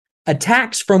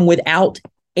attacks from without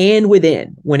and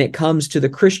within when it comes to the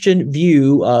Christian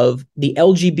view of the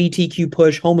LGBTQ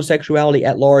push, homosexuality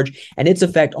at large, and its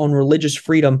effect on religious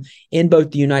freedom in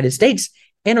both the United States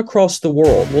and across the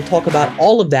world. We'll talk about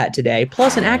all of that today,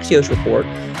 plus an Axios report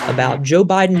about Joe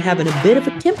Biden having a bit of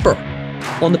a temper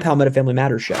on the Palmetto Family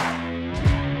Matters show.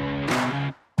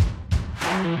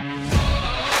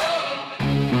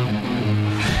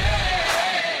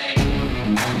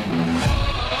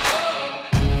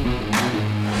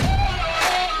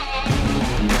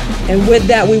 And with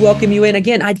that, we welcome you in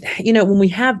again. When we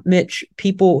have, Mitch,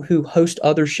 people who host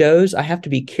other shows, I have to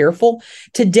be careful.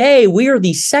 Today, we are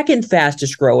the second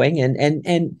fastest growing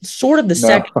and sort of the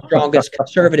second strongest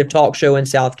conservative talk show in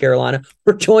South Carolina.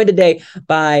 We're joined today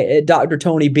by Dr.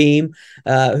 Tony Beam,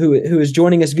 who is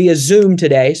joining us via Zoom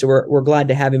today. So we're glad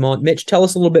to have him on. Mitch, tell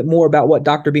us a little bit more about what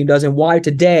Dr. Beam does and why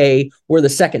today we're the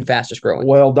second fastest growing.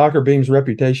 Well, Dr. Beam's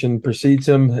reputation precedes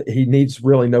him. He needs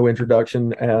really no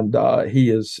introduction, and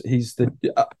he's the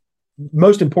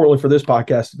most importantly for this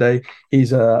podcast today,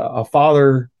 he's a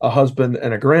father, a husband,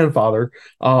 and a grandfather,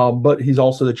 but he's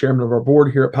also the chairman of our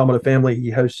board here at Palmetto Family.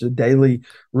 He hosts a daily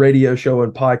radio show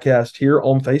and podcast here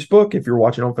on Facebook. If you're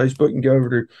watching on Facebook, you can go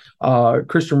over to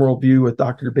Christian Worldview with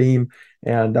Dr. Beam.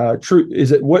 And Truth,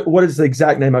 is it what is the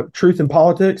exact name of Truth and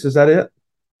Politics? Is that it?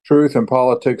 Truth and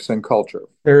Politics and Culture.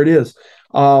 There it is.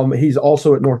 He's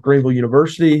also at North Greenville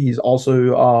University. He's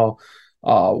also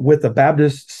with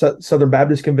the Southern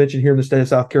Baptist Convention here in the state of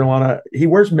South Carolina. He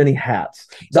wears many hats.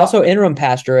 He's also interim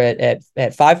pastor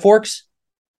at Five Forks.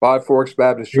 Five Forks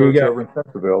Baptist Church over in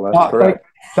Centerville. That's correct.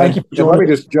 Thank you. Let me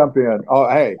just jump in. Oh,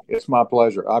 hey, it's my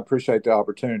pleasure. I appreciate the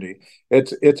opportunity.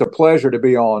 It's a pleasure to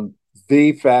be on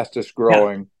the fastest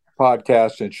growing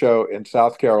podcast and show in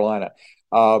South Carolina.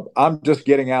 I'm just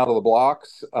getting out of the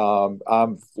blocks.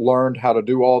 I've learned how to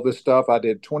do all this stuff. I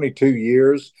did 22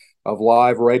 years of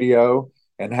live radio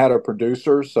and had a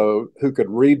producer who could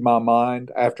read my mind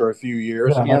after a few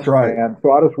years. Yeah, that's right. And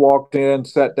so I just walked in,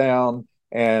 sat down,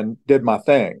 and did my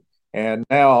thing. And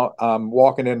now I'm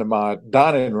walking into my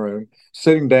dining room,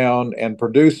 sitting down and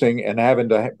producing and having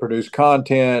to produce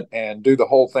content and do the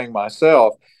whole thing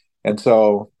myself. And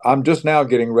so I'm just now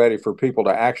getting ready for people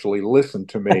to actually listen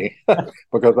to me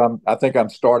because I think I'm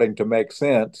starting to make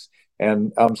sense,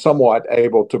 and I'm somewhat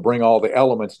able to bring all the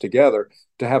elements together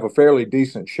to have a fairly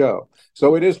decent show.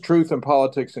 So it is Truth and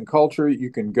Politics and Culture.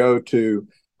 You can go to,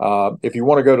 if you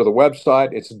want to go to the website,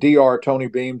 it's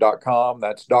drtonybeam.com.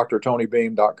 That's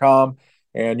drtonybeam.com.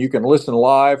 And you can listen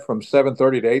live from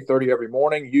 7:30 to 8:30 every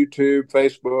morning. YouTube,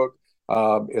 Facebook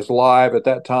is live at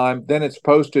that time. Then it's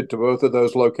posted to both of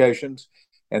those locations.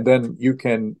 And then you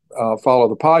can follow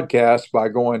the podcast by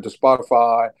going to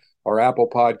Spotify or Apple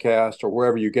Podcast or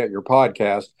wherever you get your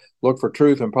podcast. Look for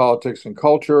Truth and Politics and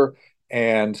Culture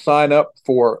and sign up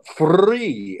for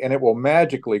free, and it will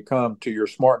magically come to your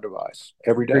smart device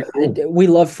every day. We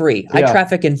love free. Yeah. I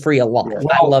traffic in free a lot. Yeah.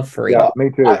 I love free. Yeah, me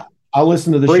too. I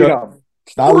listen to the show.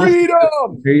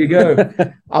 Freedom! There you go.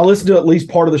 I listen to at least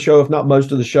part of the show, if not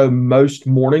most of the show, most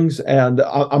mornings. And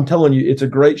I'm telling you, it's a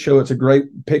great show. It's a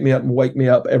great pick me up and wake me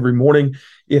up every morning.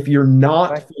 If you're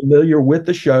not familiar with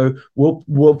the show,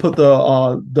 we'll put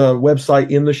the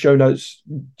website in the show notes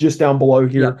just down below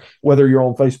here, whether you're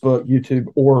on Facebook, YouTube,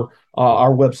 or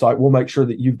our website. We'll make sure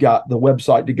that you've got the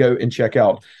website to go and check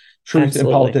out. Truth and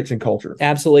Politics and Culture.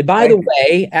 Absolutely. By the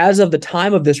way, as of the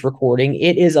time of this recording,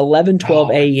 it is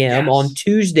 11:12 a.m. on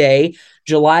Tuesday,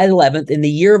 July 11th, in the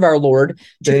year of our Lord,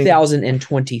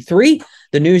 2023.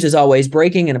 The news is always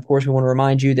breaking. And of course, we want to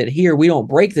remind you that here we don't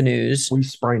break the news. We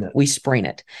sprain it. We sprain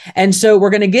it. And so we're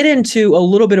going to get into a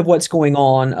little bit of what's going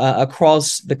on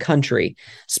across the country.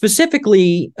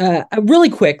 Specifically, really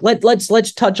quick,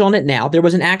 let's touch on it now. There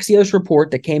was an Axios report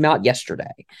that came out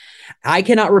yesterday. I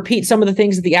cannot repeat some of the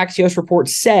things that the Axios report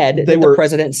said the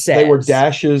president said. They were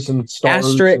dashes and stars.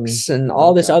 Asterisks and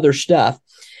all this other stuff.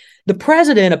 The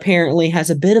president apparently has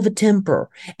a bit of a temper.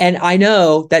 And I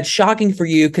know that's shocking for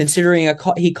you, considering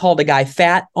he called a guy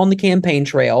fat on the campaign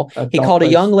trail. He called a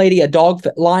young lady a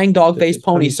lying dog-faced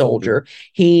pony soldier.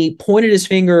 He pointed his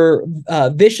finger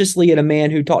viciously at a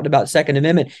man who talked about Second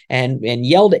Amendment and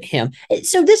yelled at him.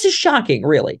 So this is shocking,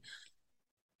 really.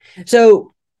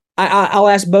 So I'll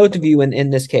ask both of you in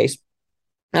this case.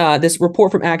 This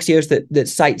report from Axios that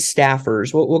cites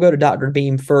staffers. We'll go to Dr.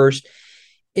 Beam first.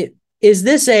 Is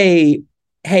this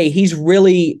hey, he's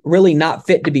really, really not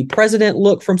fit to be president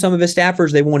look from some of his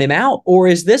staffers? They want him out? Or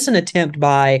is this an attempt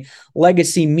by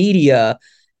legacy media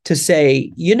to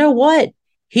say, you know what?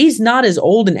 He's not as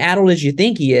old and addled as you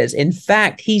think he is. In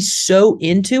fact, he's so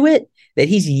into it that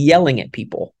he's yelling at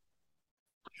people.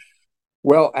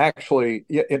 Well, actually,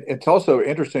 it's also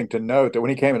interesting to note that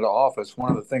when he came into office, one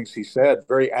of the things he said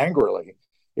very angrily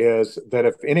is that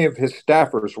if any of his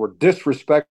staffers were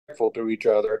disrespectful to each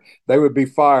other, they would be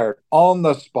fired on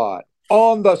the spot.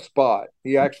 On the spot.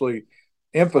 He actually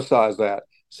emphasized that.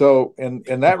 So, in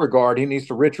that regard, he needs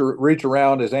to reach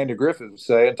around, as Andy Griffith would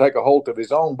say, and take a hold of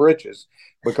his own britches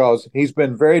because he's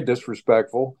been very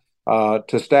disrespectful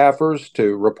to staffers,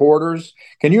 to reporters.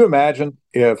 Can you imagine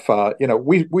if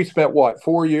we spent what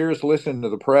 4 years listening to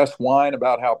the press whine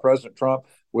about how President Trump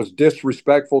was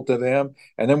disrespectful to them,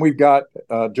 and then we've got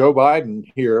Joe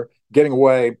Biden here getting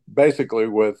away basically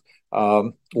with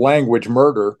language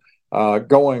murder,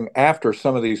 going after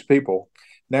some of these people.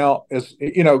 Now, as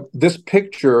you know, this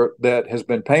picture that has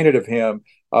been painted of him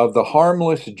of the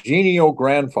harmless, genial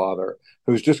grandfather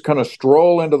who's just going to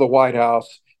stroll into the White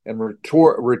House and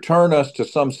return us to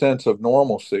some sense of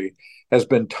normalcy has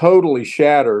been totally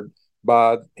shattered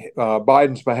by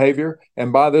Biden's behavior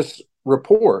and by this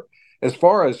report. As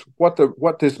far as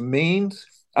what this means,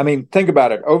 I mean, think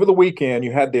about it. Over the weekend,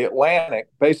 you had the Atlantic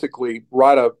basically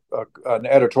write an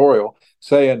editorial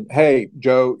saying, "Hey,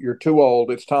 Joe, you're too old.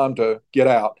 It's time to get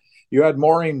out." You had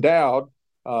Maureen Dowd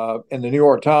in the New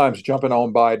York Times jumping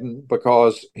on Biden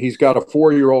because he's got a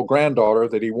 4-year-old granddaughter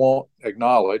that he won't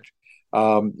acknowledge.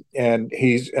 And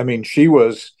she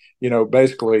was,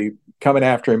 basically coming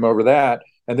after him over that.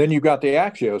 And then you've got the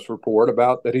Axios report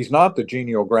about that he's not the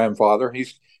genial grandfather.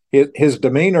 His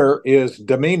demeanor is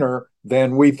demeanor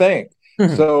than we think.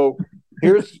 Mm-hmm. So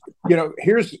here's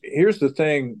the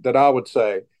thing that I would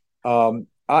say.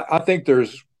 I think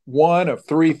there's one of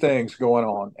three things going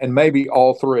on, and maybe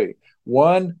all three.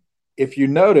 One, if you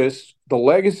notice, the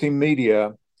legacy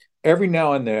media every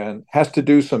now and then has to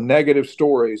do some negative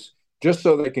stories just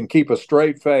so they can keep a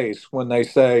straight face when they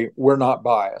say we're not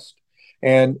biased.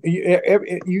 And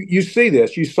you see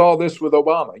this. You saw this with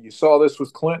Obama. You saw this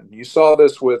with Clinton. You saw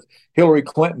this with Hillary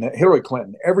Clinton.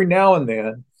 Every now and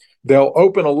then, they'll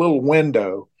open a little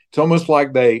window. It's almost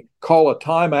like they call a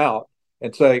timeout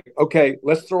and say, okay,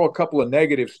 let's throw a couple of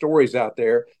negative stories out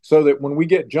there so that when we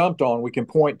get jumped on, we can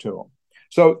point to them.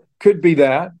 So could be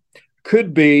that.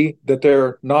 Could be that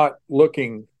they're not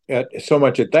looking at so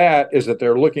much at that as that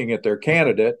they're looking at their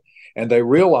candidate, and they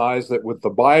realize that with the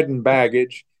Biden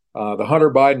baggage, the Hunter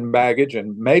Biden baggage,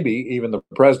 and maybe even the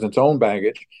president's own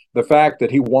baggage, the fact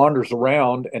that he wanders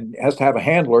around and has to have a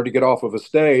handler to get off of a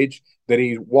stage, that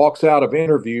he walks out of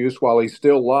interviews while he's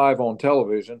still live on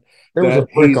television. There was a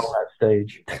brick on that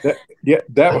stage.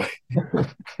 That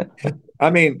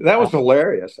was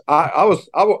hilarious.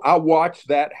 I watched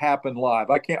that happen live.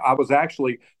 I was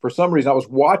actually, for some reason, I was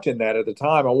watching that at the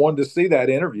time. I wanted to see that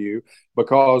interview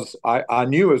because I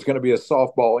knew it was going to be a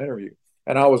softball interview.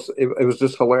 And it was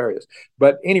just hilarious.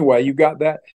 But anyway, you got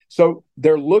that. So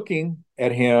they're looking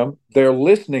at him, they're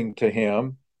listening to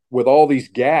him with all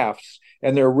these gaffes,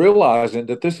 and they're realizing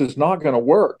that this is not going to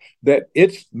work, that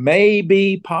it's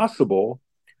maybe possible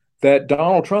that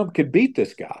Donald Trump could beat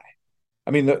this guy.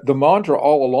 I mean, the mantra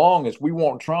all along is we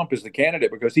want Trump as the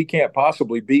candidate because he can't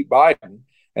possibly beat Biden.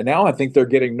 And now I think they're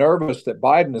getting nervous that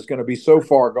Biden is going to be so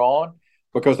far gone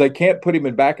because they can't put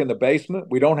him back in the basement.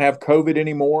 We don't have COVID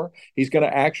anymore. He's going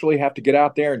to actually have to get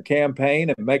out there and campaign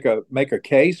and make a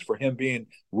case for him being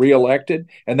reelected.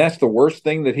 And that's the worst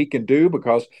thing that he can do,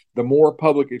 because the more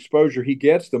public exposure he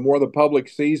gets, the more the public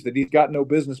sees that he's got no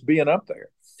business being up there.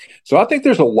 So I think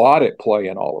there's a lot at play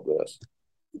in all of this.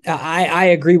 I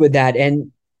agree with that.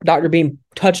 And Dr. Beam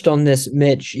touched on this,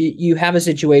 Mitch. You have a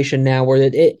situation now where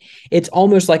it's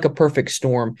almost like a perfect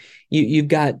storm. You've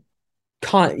got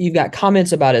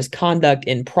comments about his conduct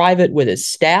in private with his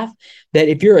staff, that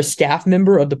if you're a staff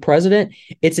member of the president,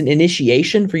 it's an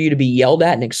initiation for you to be yelled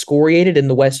at and excoriated in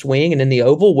the West Wing and in the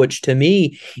Oval, which to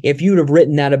me, if you'd have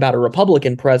written that about a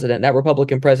Republican president, that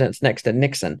Republican president's next to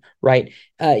Nixon, right?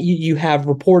 You have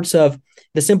reports of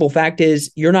the simple fact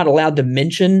is you're not allowed to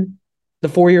mention the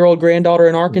 4-year-old granddaughter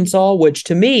in Arkansas, which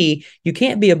to me, you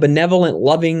can't be a benevolent,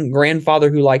 loving grandfather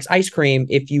who likes ice cream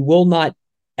if you will not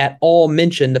at all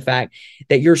mention the fact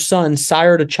that your son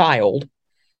sired a child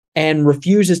and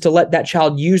refuses to let that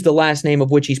child use the last name of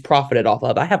which he's profited off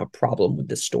of. I have a problem with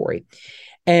this story.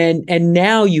 And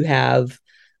now you have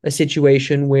a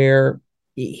situation where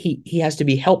he has to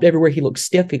be helped everywhere. He looks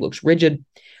stiff. He looks rigid.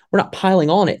 We're not piling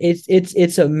on it.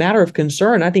 It's a matter of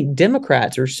concern. I think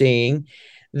Democrats are seeing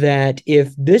that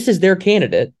if this is their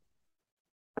candidate,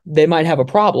 they might have a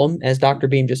problem, as Dr.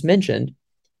 Beam just mentioned.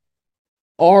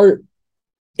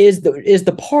 Is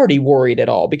the party worried at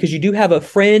all? Because you do have a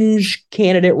fringe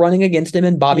candidate running against him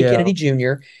in Bobby Kennedy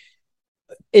Jr.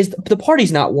 is the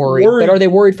party's not worried, but are they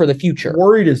worried for the future?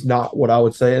 Worried is not what I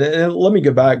would say. And let me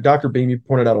go back. Dr. Beam, you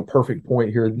pointed out a perfect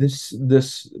point here.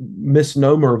 This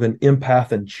misnomer of an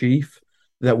empath in chief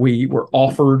that we were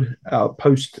offered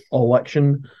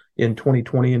post-election in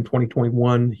 2020 and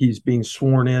 2021. He's being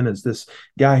sworn in as this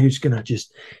guy who's going to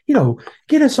just,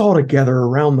 get us all together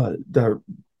around the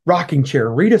rocking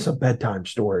chair, read us a bedtime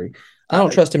story. I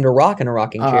don't trust him to rock in a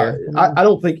rocking chair. I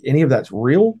don't think any of that's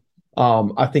real.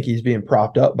 I think he's being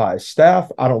propped up by his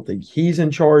staff. I don't think he's in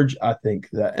charge. I think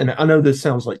that, and I know this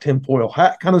sounds like tinfoil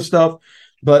hat kind of stuff,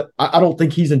 but I don't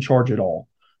think he's in charge at all.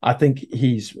 I think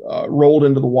he's rolled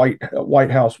into the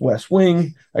White House West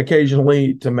Wing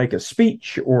occasionally to make a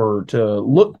speech or to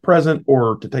look present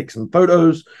or to take some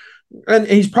photos. And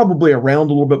he's probably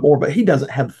around a little bit more, but he doesn't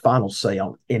have the final say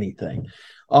on anything.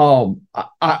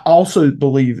 I also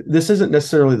believe this isn't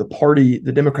necessarily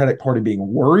the Democratic Party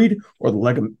being worried or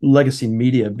the legacy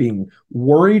media being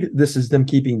worried. This is them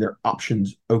keeping their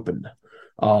options open.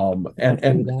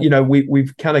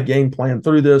 We've kind of game planned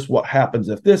through this. What happens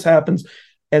if this happens?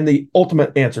 And the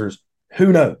ultimate answer is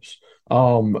who knows?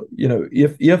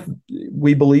 If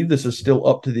we believe this is still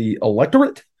up to the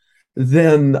electorate,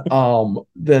 then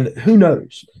who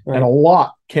knows? Right. And a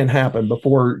lot can happen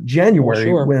before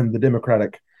January when the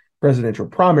Democratic presidential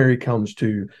primary comes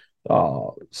to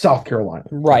South Carolina.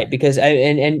 Right, because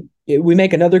and we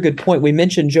make another good point. We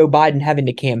mentioned Joe Biden having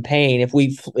to campaign. If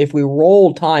we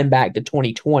roll time back to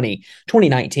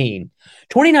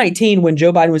 2019, when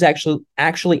Joe Biden was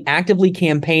actually actively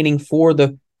campaigning for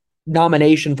the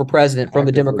nomination for president from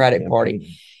the Democratic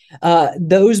Party.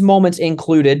 Those moments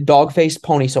included dog-faced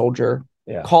pony soldier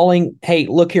calling, "Hey,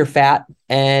 look here, fat,"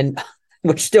 and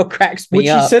which still cracks me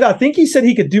up. I think he said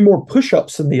he could do more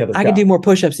push-ups than the other guy. I could do more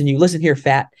push-ups than you. Listen here,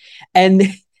 fat. And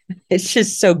it's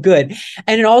just so good.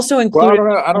 And it also included.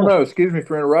 Well, I don't know. Excuse me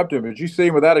for interrupting. Did you see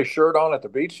him without his shirt on at the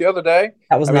beach the other day?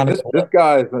 That was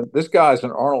this guy's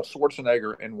an Arnold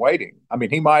Schwarzenegger in waiting. I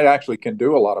mean, he might actually can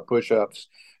do a lot of push-ups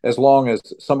as long as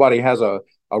somebody has a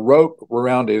rope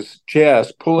around his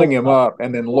chest, pulling him up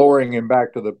and then lowering him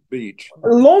back to the beach.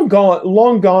 Long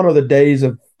gone are the days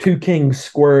of two kings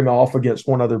squaring off against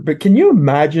one another. But can you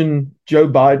imagine Joe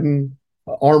Biden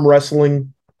arm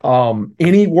wrestling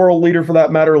any world leader for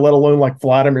that matter, let alone like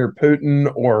Vladimir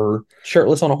Putin or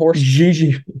shirtless on a horse?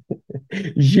 Xi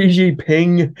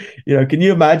Jinping. Can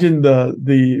you imagine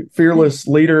the fearless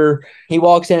leader? He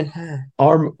walks in,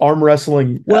 arm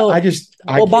wrestling. Well,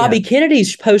 Bobby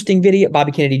Kennedy's posting video.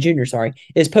 Bobby Kennedy Jr.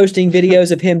 is posting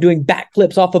videos of him doing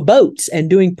backflips off of boats and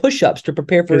doing push-ups to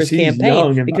prepare for his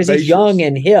campaign because he's young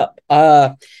and hip.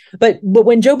 But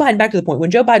when Joe Biden, back to the point,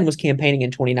 when Joe Biden was campaigning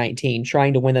in 2019,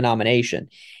 trying to win the nomination,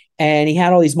 and he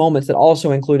had all these moments that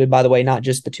also included, by the way, not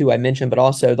just the two I mentioned, but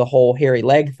also the whole hairy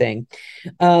leg thing.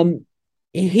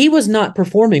 He was not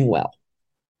performing well.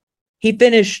 He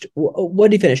finished,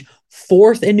 what did he finish?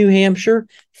 4th in New Hampshire,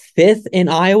 5th in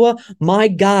Iowa. My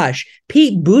gosh,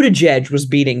 Pete Buttigieg was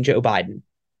beating Joe Biden,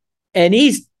 and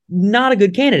he's not a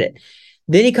good candidate.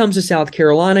 Then he comes to South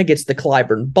Carolina, gets the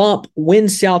Clyburn bump,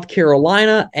 wins South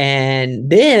Carolina, and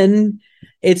then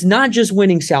it's not just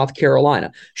winning South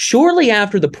Carolina. Shortly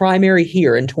after the primary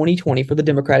here in 2020 for the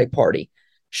Democratic Party,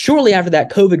 shortly after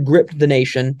that, COVID gripped the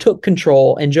nation, took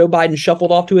control, and Joe Biden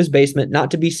shuffled off to his basement,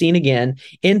 not to be seen again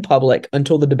in public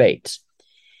until the debates.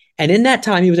 And in that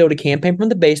time, he was able to campaign from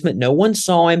the basement. No one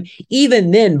saw him.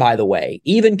 Even then, by the way,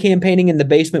 even campaigning in the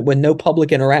basement with no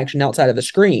public interaction outside of the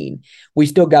screen, we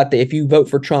still got the, if you vote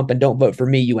for Trump and don't vote for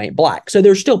me, you ain't black. So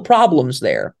there's still problems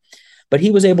there. But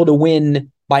he was able to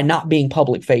win by not being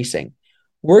public facing.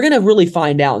 We're going to really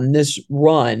find out in this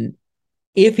run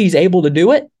if he's able to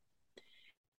do it.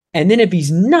 And then if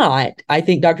he's not, I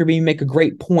think Dr. Beam make a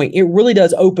great point. It really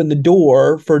does open the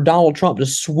door for Donald Trump to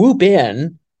swoop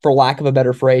in, for lack of a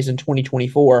better phrase, in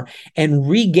 2024 and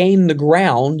regain the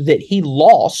ground that he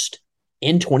lost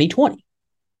in 2020.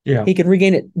 Yeah. He can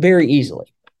regain it very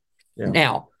easily. Yeah.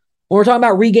 Now, when we're talking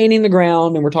about regaining the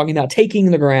ground and we're talking about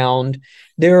taking the ground,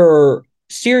 there are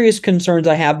serious concerns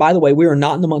I have. By the way, we are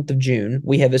not in the month of June.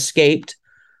 We have escaped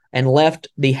and left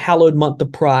the hallowed month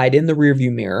of Pride in the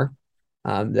rearview mirror.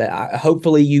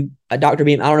 Hopefully you, Dr.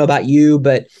 Beam, I don't know about you,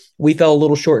 but we fell a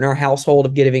little short in our household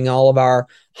of giving all of our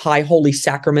high holy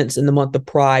sacraments in the month of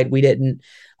Pride. We didn't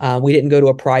go to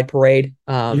a Pride parade.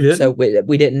 So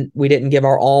we didn't give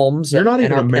our alms. You're not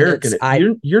even American.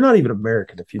 You're not even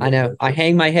American if you don't. I know. I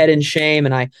hang my head in shame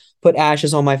and I put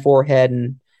ashes on my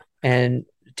forehead and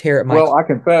tear at my. Well, I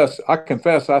confess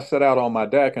I sat out on my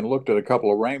deck and looked at a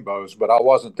couple of rainbows, but I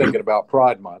wasn't thinking about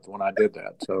Pride Month when I did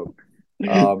that. So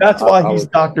that's why he's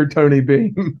Dr. Tony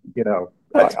Beam.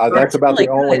 That's about the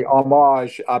only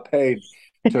homage I paid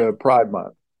to Pride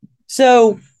Month.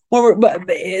 So, but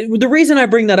the reason I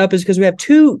bring that up is because we have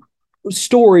two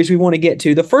stories we want to get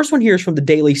to. The first one here is from the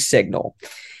Daily Signal.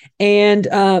 And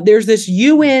there's this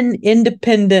UN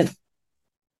independent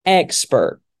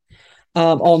expert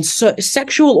on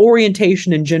sexual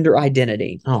orientation and gender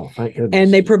identity. Oh, thank goodness.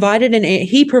 And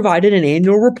he provided an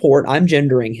annual report, I'm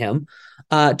gendering him,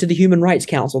 to the Human Rights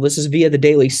Council. This is via the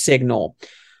Daily Signal.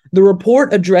 The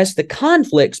report addressed the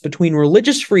conflicts between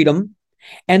religious freedom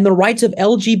and the rights of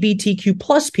LGBTQ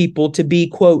plus people to be,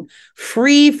 quote,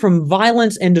 free from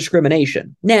violence and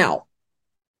discrimination. Now,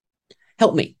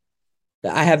 help me.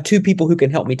 I have two people who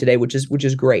can help me today, which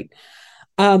is great.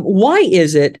 Why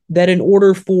is it that in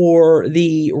order for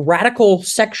the radical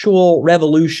sexual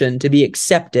revolution to be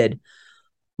accepted,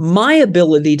 my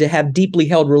ability to have deeply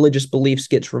held religious beliefs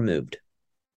gets removed?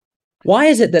 Why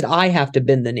is it that I have to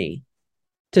bend the knee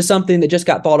to something that just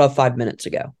got thought of 5 minutes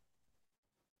ago?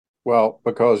 Well,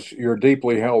 because your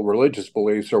deeply held religious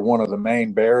beliefs are one of the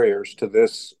main barriers to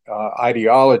this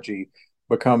ideology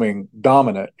becoming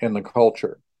dominant in the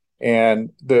culture.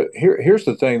 And here's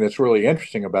the thing that's really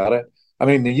interesting about it. I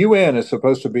mean, the UN is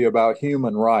supposed to be about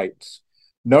human rights.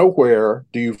 Nowhere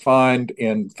do you find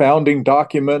in founding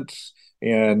documents,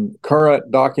 in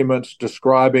current documents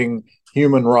describing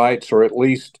human rights, or at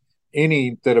least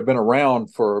any that have been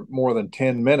around for more than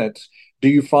 10 minutes, do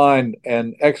you find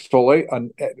extolling,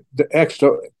 I'm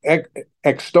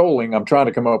trying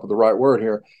to come up with the right word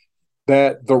here,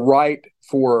 that the right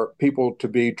for people to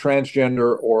be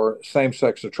transgender or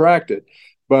same-sex attracted.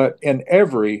 But in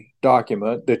every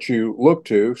document that you look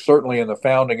to, certainly in the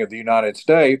founding of the United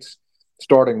States,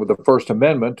 starting with the First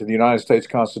Amendment to the United States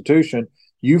Constitution,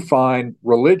 you find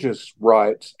religious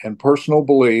rights and personal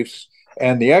beliefs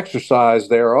and the exercise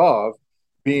thereof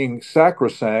being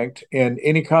sacrosanct in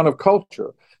any kind of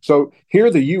culture. So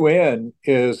here the UN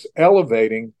is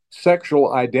elevating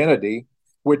sexual identity,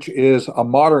 which is a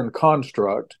modern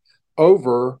construct,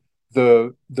 over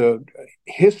the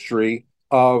history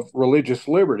of religious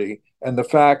liberty and the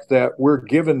fact that we're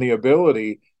given the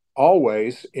ability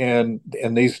always in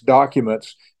these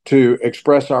documents to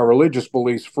express our religious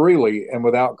beliefs freely and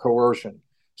without coercion.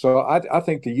 So I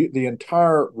think the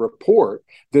entire report,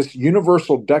 this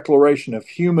Universal Declaration of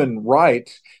Human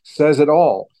Rights, says it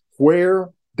all. Where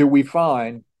do we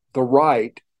find the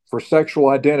right for sexual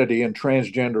identity and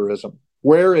transgenderism?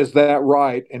 Where is that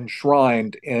right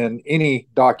enshrined in any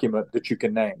document that you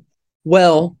can name?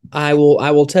 Well, I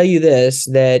will tell you this,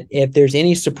 that if there's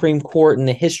any Supreme Court in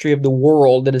the history of the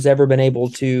world that has ever been able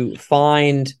to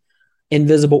find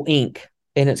invisible ink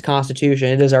in its constitution,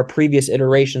 it is our previous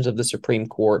iterations of the Supreme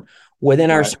Court. Within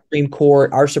our Supreme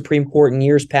Court in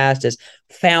years past has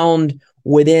found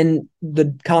within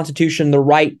the Constitution the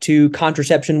right to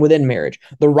contraception within marriage,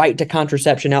 the right to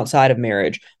contraception outside of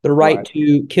marriage, the right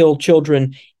to kill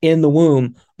children in the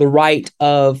womb, the right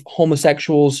of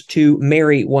homosexuals to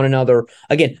marry one another.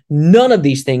 Again, none of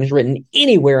these things written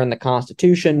anywhere in the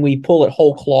Constitution. We pull it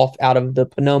whole cloth out of the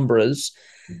penumbras.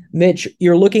 Mitch,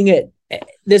 you're looking at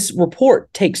this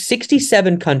report takes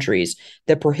 67 countries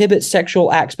that prohibit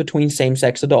sexual acts between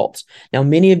same-sex adults. Now,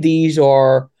 many of these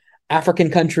are African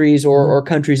countries or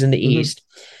countries in the East.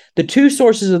 The two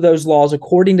sources of those laws,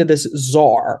 according to this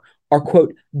czar, are,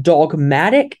 quote,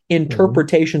 dogmatic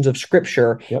interpretations of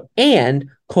scripture and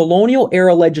colonial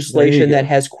era legislation that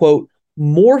has, quote,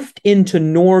 morphed into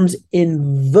norms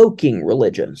invoking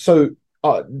religion. So,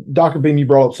 Dr. Beam, you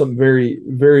brought up something very,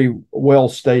 very well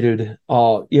stated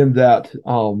in that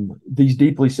these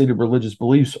deeply seated religious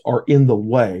beliefs are in the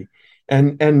way.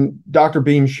 And Dr.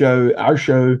 Beam's show, our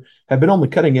show, have been on the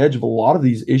cutting edge of a lot of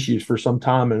these issues for some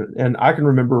time. And I can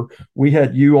remember we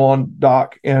had you on,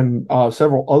 Doc, and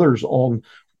several others on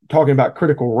talking about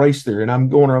critical race theory. And I'm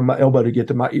going around my elbow to get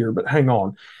to my ear, but hang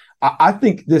on. I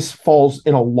think this falls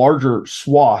in a larger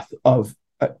swath of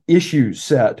issues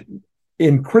set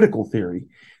in critical theory.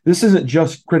 This isn't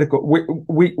just critical.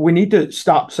 We need to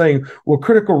stop saying, well,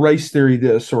 critical race theory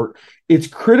this, or it's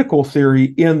critical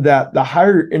theory in that the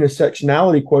higher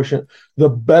intersectionality quotient, the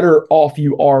better off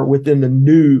you are within the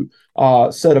new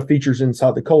set of features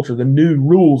inside the culture, the new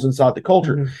rules inside the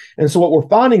culture. And so what we're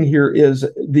finding here is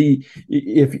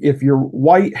if you're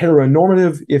white,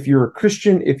 heteronormative, if you're a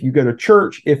Christian, if you go to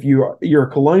church, if you're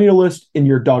a colonialist and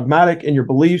you're dogmatic in your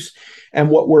beliefs, and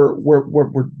what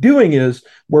we're doing is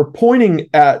we're pointing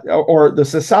at, or the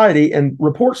society and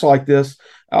reports like this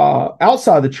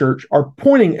outside the church are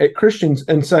pointing at Christians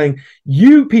and saying,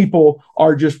 you people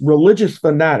are just religious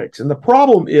fanatics. And the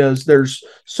problem is there's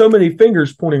so many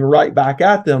fingers pointing right back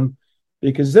at them.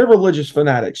 because they're religious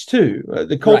fanatics too.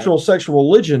 The cultural sexual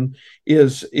religion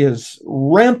is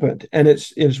rampant, and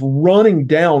it's running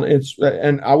down.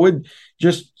 And I would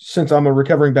just, since I'm a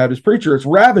recovering Baptist preacher, it's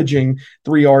ravaging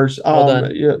 3 R's.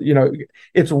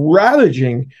 It's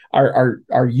ravaging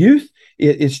our youth.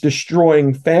 It's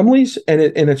destroying families, and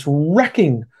it's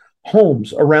wrecking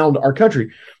homes around our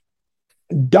country.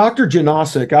 Dr.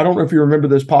 Janosic, I don't know if you remember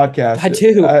this podcast. I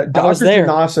do. Dr. I was there.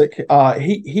 Janosic,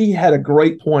 he had a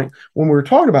great point when we were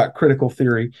talking about critical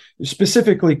theory,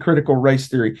 specifically critical race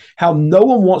theory, how no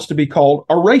one wants to be called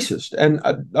a racist. And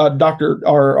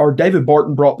David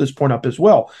Barton brought this point up as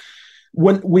well.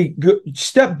 When we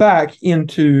step back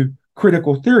into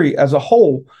critical theory as a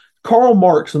whole, Karl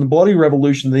Marx and the bloody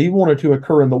revolution that he wanted to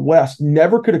occur in the West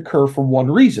never could occur for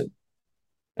one reason.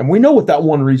 And we know what that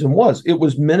one reason was. It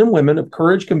was men and women of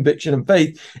courage, conviction, and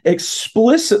faith,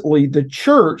 explicitly the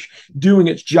church doing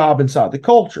its job inside the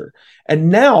culture. And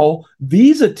now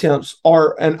these attempts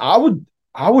are, and I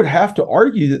would have to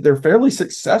argue that they're fairly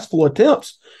successful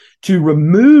attempts to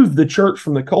remove the church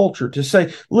from the culture, to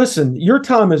say, listen, your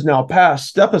time is now past.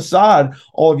 Step aside,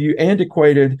 all of you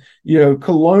antiquated,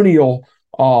 colonial,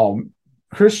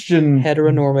 Christian,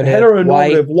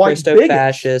 heteronormative white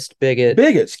Christo-fascist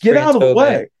bigots. Get out of the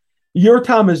way. Your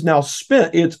time is now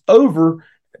spent. It's over.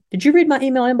 Did you read my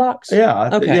email inbox? Yeah.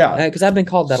 Okay. Yeah. Because I've been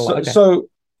called that a lot. Okay. So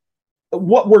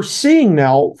what we're seeing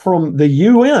now from the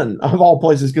UN of all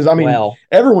places, because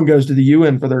everyone goes to the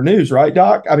UN for their news, right,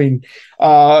 Doc? I mean,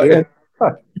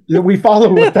 we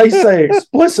follow what they say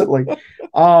explicitly.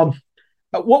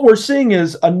 What we're seeing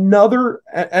is another,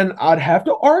 and I'd have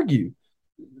to argue,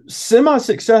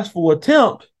 semi-successful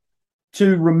attempt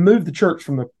to remove the church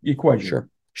from the equation.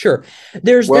 Sure.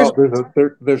 There's a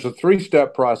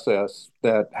 3-step process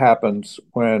that happens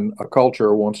when a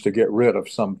culture wants to get rid of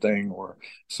something or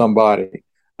somebody.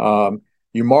 You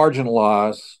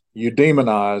marginalize, you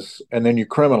demonize, and then you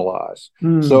criminalize.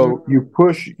 Mm-hmm. So you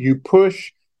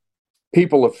push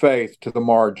people of faith to the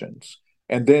margins,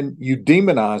 and then you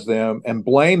demonize them and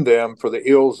blame them for the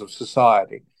ills of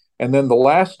society. And then the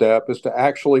last step is to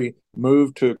actually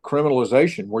move to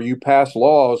criminalization, where you pass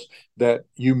laws that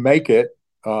you make it,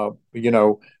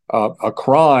 a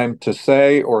crime to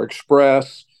say or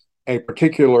express a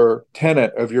particular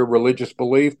tenet of your religious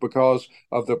belief because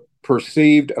of the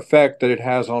perceived effect that it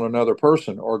has on another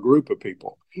person or a group of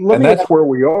people. And that's where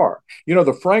we are.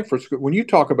 The Frankfurt School, when you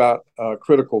talk about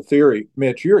critical theory,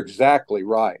 Mitch, you're exactly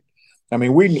right. I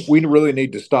mean, we really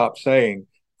need to stop saying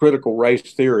critical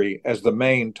race theory as the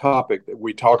main topic that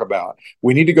we talk about.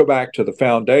 We need to go back to the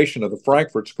foundation of the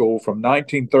Frankfurt School from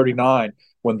 1939,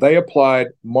 when they applied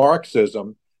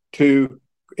Marxism to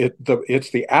it. It's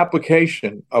the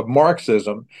application of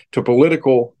Marxism to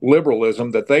political liberalism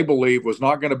that they believe was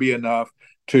not going to be enough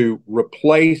to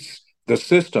replace the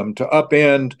system, to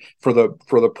upend for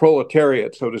the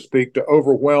proletariat, so to speak, to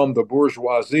overwhelm the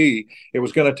bourgeoisie. It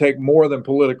was going to take more than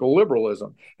political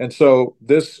liberalism. And so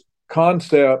this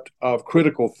concept of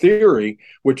critical theory,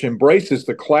 which embraces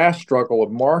the class struggle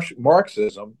of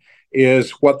Marxism,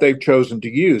 is what they've chosen to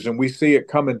use. And we see it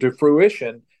come into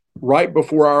fruition right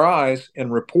before our eyes in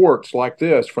reports like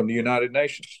this from the United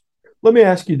Nations. Let me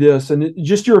ask you this, and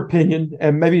just your opinion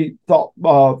and maybe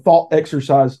thought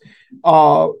exercise.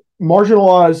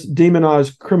 Marginalize,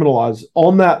 demonize, criminalize.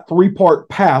 On that 3-part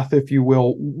path, if you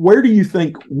will, where do you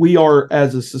think we are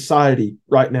as a society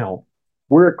right now?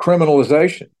 We're at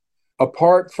criminalization.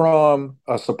 Apart from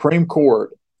a Supreme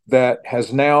Court that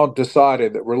has now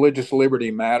decided that religious liberty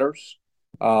matters,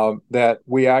 that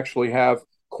we actually have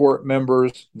court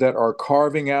members that are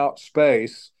carving out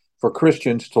space for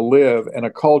Christians to live in a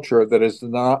culture that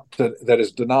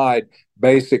is denied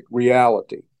basic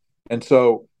reality. And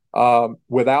so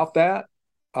without that,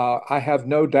 I have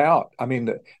no doubt. I mean,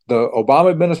 the Obama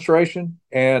administration,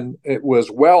 and it was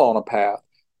well on a path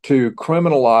to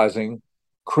criminalizing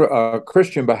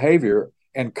Christian behavior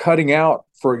and cutting out,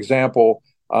 for example,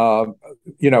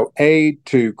 aid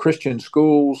to Christian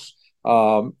schools,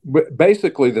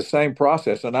 basically the same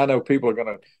process. And I know people are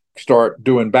going to start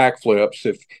doing backflips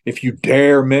if you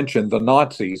dare mention the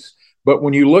Nazis. But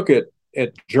when you look at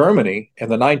Germany in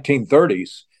the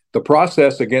 1930s, the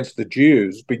process against the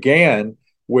Jews began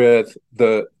with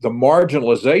the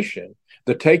marginalization,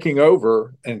 the taking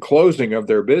over and closing of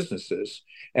their businesses,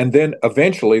 and then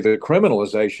eventually the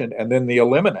criminalization, and then the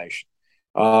elimination.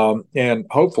 And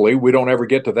hopefully we don't ever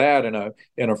get to that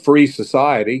in a free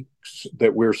society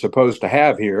that we're supposed to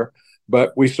have here.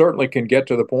 But we certainly can get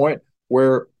to the point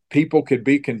where people could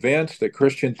be convinced that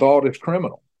Christian thought is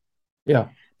criminal. Yeah.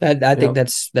 I think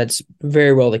that's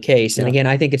very well the case. And again,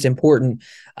 I think it's important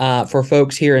for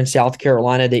folks here in South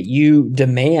Carolina that you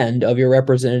demand of your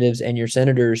representatives and your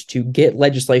senators to get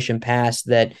legislation passed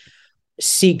that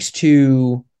seeks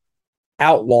to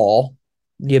outlaw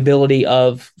the ability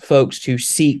of folks to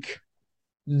seek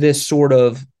this sort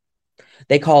of,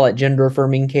 they call it gender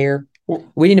affirming care.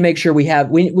 We need to make sure we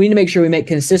need to make sure we make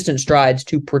consistent strides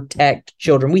to protect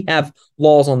children. We have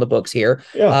laws on the books here,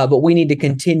 but we need to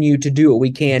continue to do what we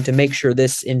can to make sure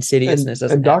this insidiousness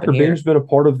doesn't and Dr. happen here. Beam's been a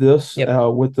part of this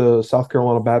with the South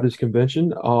Carolina Baptist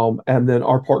Convention, and then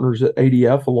our partners at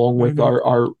ADF, along with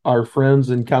our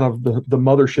friends and kind of the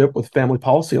mothership with Family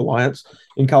Policy Alliance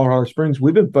in Colorado Springs.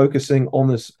 We've been focusing on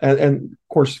this, and of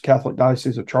course, Catholic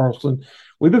Diocese of Charleston.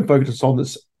 We've been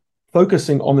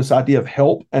focusing on this idea of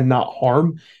help and not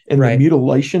harm, and the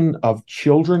mutilation of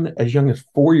children as young as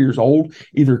 4 years old,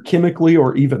 either chemically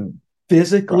or even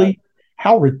physically. Right.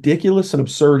 How ridiculous and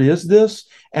absurd is this?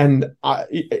 And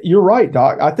you're right,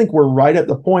 Doc. I think we're right at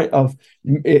the point of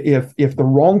if the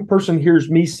wrong person hears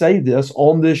me say this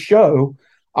on this show,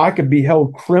 I could be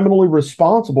held criminally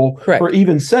responsible for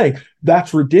even saying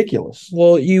that's ridiculous.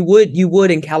 Well, you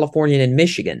would in California and in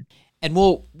Michigan. And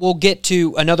we'll get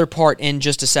to another part in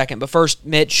just a second. But first,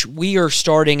 Mitch, we are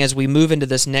starting, as we move into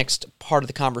this next part of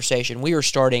the conversation, we are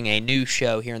starting a new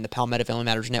show here in the Palmetto Family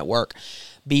Matters Network,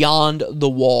 Beyond the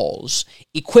Walls,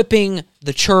 equipping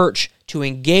the church to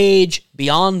engage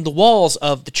beyond the walls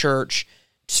of the church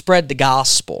to spread the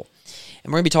gospel.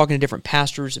 And we're going to be talking to different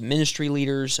pastors and ministry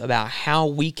leaders about how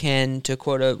we can, to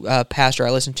quote a pastor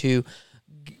I listen to,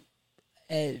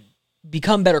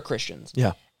 become better Christians.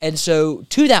 Yeah. And so,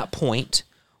 to that point,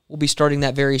 we'll be starting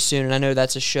that very soon, and I know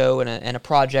that's a show and a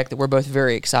project that we're both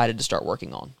very excited to start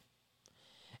working on.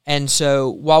 And so,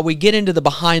 while we get into the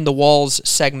Behind the Walls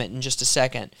segment in just a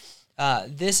second,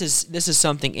 this is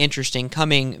something interesting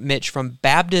coming, Mitch, from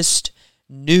Baptist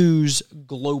News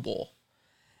Global.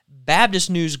 Baptist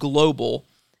News Global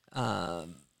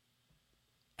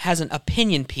has an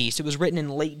opinion piece. It was written in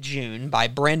late June by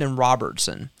Brandon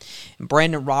Robertson. And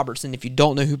Brandon Robertson, if you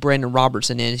don't know who Brandon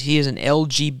Robertson is, he is an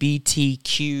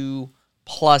LGBTQ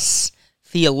plus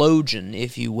theologian,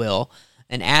 if you will,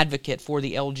 an advocate for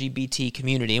the LGBT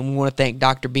community. And we want to thank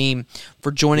Dr. Beam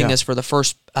for joining us for the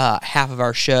first half of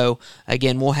our show.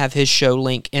 Again, we'll have his show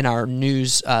link in our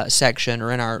news section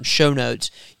or in our show notes.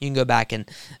 You can go back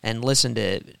and listen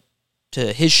to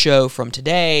his show from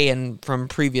today and from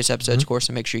previous episodes, of course,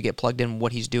 and make sure you get plugged in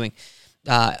what he's doing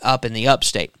up in the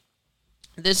upstate.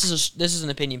 This is an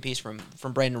opinion piece from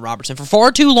Brandon Robertson. For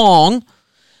far too long,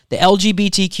 the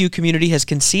LGBTQ community has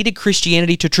conceded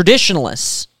Christianity to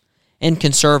traditionalists and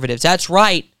conservatives. That's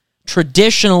right,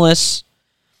 traditionalists,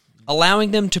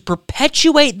 allowing them to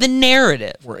perpetuate the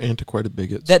narrative. We're antiquated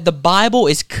bigots. That the Bible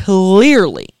is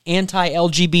clearly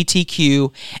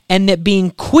anti-LGBTQ and that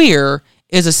being queer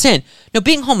is a sin. No,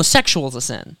 being homosexual is a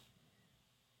sin.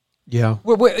 Yeah.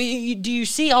 Do you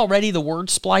see already the word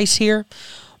splice here?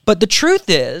 But the truth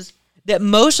is that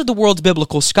most of the world's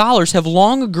biblical scholars have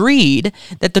long agreed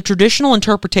that the traditional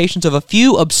interpretations of a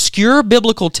few obscure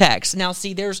biblical texts. Now,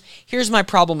 see, here's my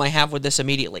problem I have with this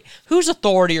immediately. Whose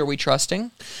authority are we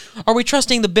trusting? Are we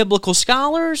trusting the biblical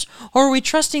scholars, or are we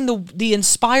trusting the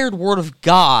inspired word of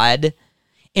God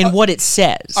in what it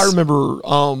says? I remember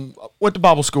went to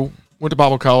Bible school. Went to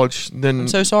Bible college. Then I'm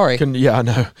so sorry. Yeah, I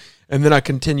know. And then I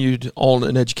continued on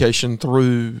in education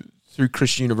through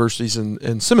Christian universities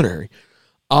and seminary.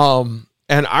 And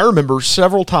I remember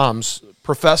several times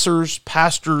professors,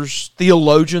 pastors,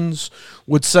 theologians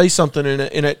would say something,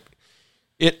 and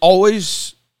it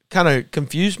always kind of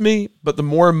confused me. But the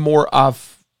more and more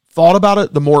I've thought about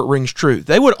it, the more it rings true.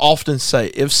 They would often say,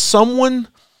 if someone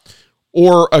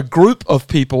or a group of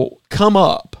people come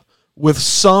up with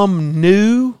some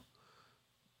new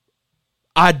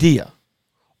idea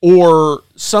or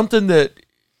something that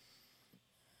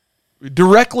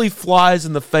directly flies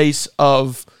in the face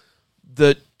of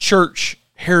the church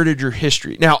heritage or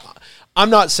history. Now, I'm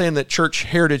not saying that church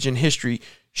heritage and history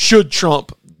should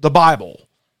trump the Bible.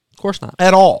 Of course not.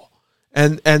 At all.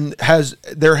 And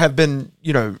there have been,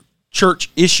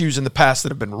 church issues in the past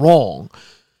that have been wrong.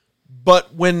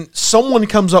 But when someone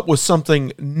comes up with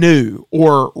something new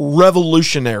or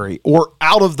revolutionary or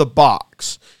out of the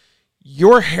box,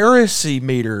 your heresy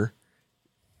meter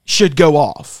should go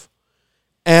off.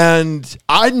 And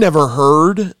I'd never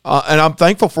heard, and I'm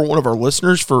thankful for one of our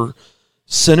listeners for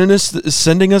sending us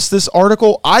this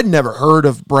article. I'd never heard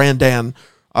of Brandon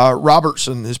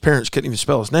Robertson. His parents couldn't even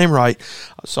spell his name right.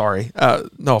 Sorry,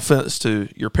 no offense to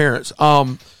your parents.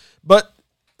 But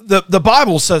the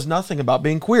Bible says nothing about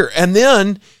being queer. And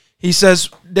then He says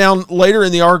down later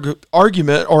in the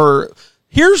argument, or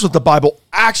here's what the Bible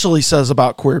actually says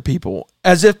about queer people,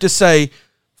 as if to say,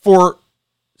 for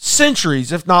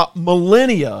centuries, if not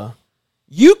millennia,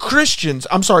 we Christians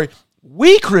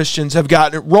have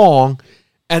gotten it wrong,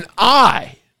 and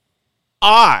I,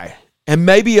 and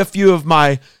maybe a few of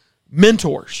my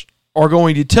mentors are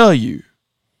going to tell you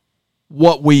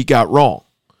what we got wrong.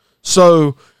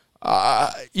 So,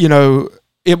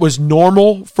 it was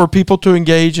normal for people to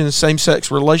engage in same-sex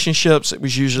relationships. It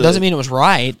was usually... Doesn't mean it was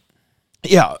right.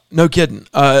 Yeah, no kidding.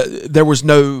 There was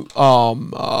no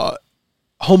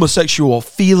homosexual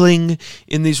feeling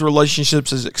in these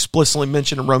relationships, as explicitly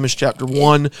mentioned in Romans chapter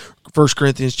 1, 1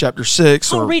 Corinthians chapter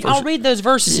 6. I'll read those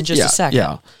verses in just a second.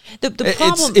 Yeah. The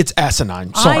problem... It's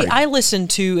asinine. Sorry. I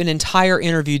listened to an entire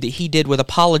interview that he did with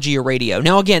Apologia Radio.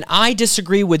 Now, again, I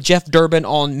disagree with Jeff Durbin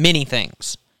on many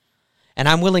things. And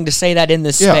I'm willing to say that in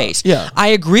this space. Yeah. I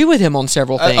agree with him on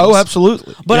several things. Oh,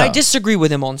 absolutely. But I disagree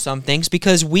with him on some things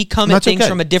because we come at things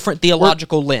from a different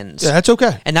theological lens. Yeah, that's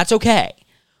okay. And that's okay.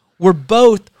 We're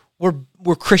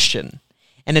Christian.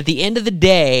 And at the end of the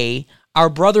day, our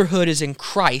brotherhood is in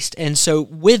Christ. And so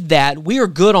with that, we are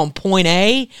good on point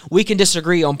A. We can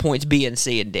disagree on points B and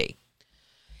C and D.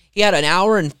 He had an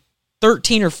hour and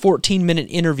 13 or 14-minute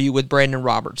interview with Brandon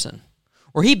Robertson,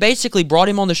 where he basically brought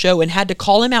him on the show and had to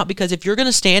call him out, because if you're going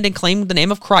to stand and claim the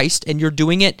name of Christ and you're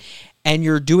doing it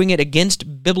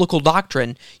against biblical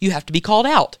doctrine, you have to be called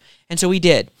out. And so he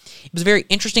did. It was a very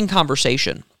interesting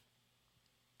conversation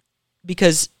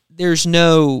because there's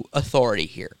no authority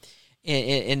here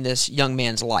in this young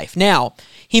man's life. Now,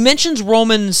 he mentions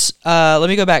Romans, let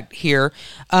me go back here.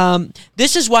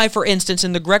 This is why, for instance,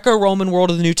 in the Greco-Roman world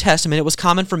of the New Testament, it was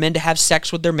common for men to have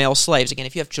sex with their male slaves. Again,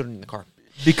 if you have children in the car.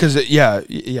 Because,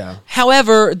 yeah.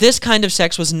 However, this kind of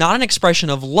sex was not an expression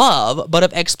of love, but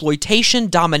of exploitation,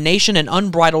 domination, and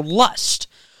unbridled lust,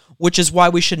 which is why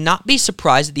we should not be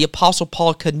surprised that the Apostle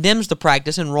Paul condemns the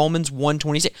practice in Romans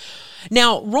 1:26.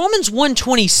 Now, Romans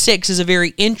 1:26 is a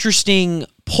very interesting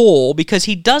pull because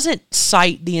he doesn't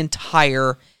cite the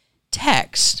entire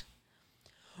text.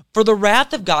 For the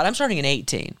wrath of God, I'm starting in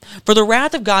 18. For the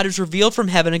wrath of God is revealed from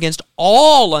heaven against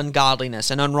all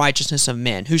ungodliness and unrighteousness of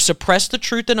men, who suppress the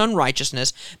truth in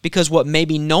unrighteousness, because what may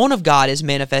be known of God is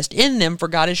manifest in them, for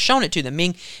God has shown it to them.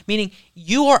 Meaning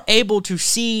you are able to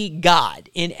see God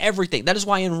in everything. That is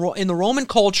why in the Roman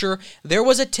culture, there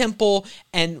was a temple,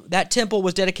 and that temple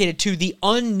was dedicated to the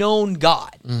unknown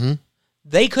God. Mm-hmm.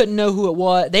 They couldn't know who it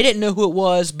was. They didn't know who it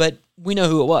was, but we know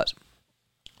who it was.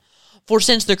 For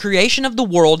since the creation of the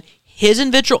world, his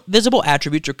invisible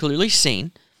attributes are clearly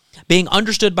seen, being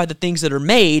understood by the things that are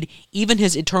made, even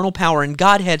his eternal power and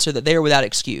Godhead, so that they are without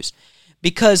excuse.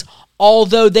 Because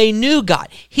although they knew God,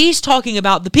 he's talking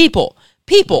about the people,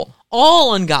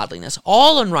 all ungodliness,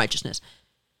 all unrighteousness.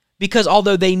 Because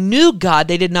although they knew God,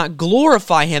 they did not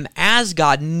glorify him as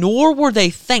God, nor were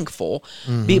they thankful,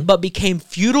 but became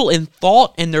futile in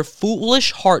thought, and their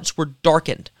foolish hearts were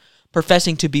darkened.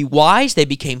 Professing to be wise, they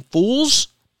became fools,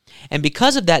 and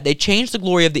because of that, they changed the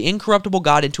glory of the incorruptible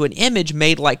God into an image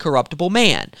made like corruptible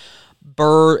man,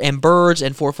 birds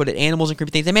and four-footed animals and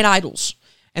creepy things. They made idols,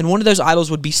 and one of those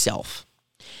idols would be self.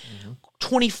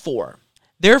 24.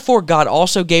 Therefore God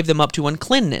also gave them up to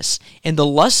uncleanness, and the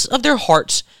lusts of their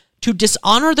hearts, to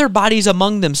dishonor their bodies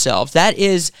among themselves. That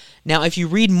is, now if you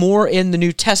read more in the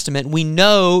New Testament, we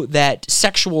know that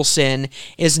sexual sin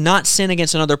is not sin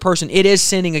against another person. It is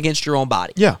sinning against your own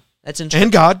body. Yeah. That's in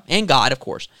And God. And God, of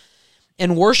course.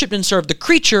 And worshiped and served the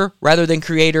creature rather than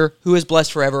Creator, who is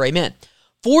blessed forever. Amen.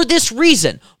 For this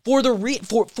reason, for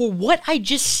what I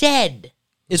just said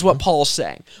is what Paul's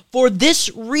saying. For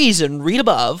this reason, read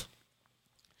above,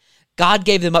 God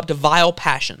gave them up to vile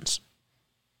passions.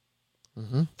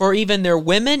 For even their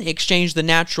women exchanged the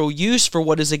natural use for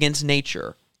what is against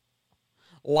nature.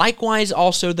 Likewise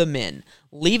also the men,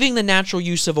 leaving the natural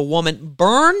use of a woman,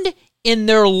 burned in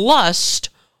their lust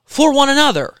for one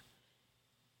another.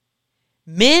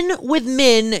 Men with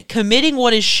men committing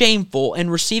what is shameful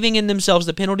and receiving in themselves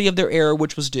the penalty of their error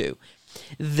which was due.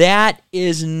 That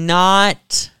is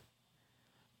not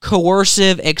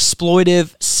coercive,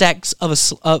 exploitive sex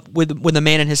with a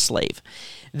man and his slave.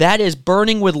 That is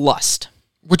burning with lust.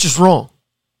 Which is wrong.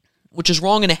 Which is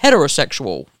wrong in a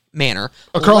heterosexual manner,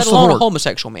 across let alone the board. a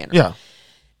homosexual manner. Yeah.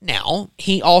 Now,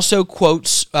 he also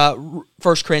quotes 1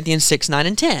 Corinthians 6, 9,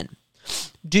 and 10.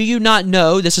 Do you not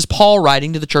know, this is Paul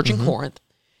writing to the church in Corinth,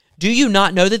 do you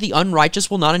not know that the unrighteous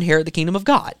will not inherit the kingdom of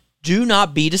God? Do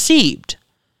not be deceived.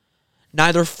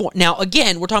 Now,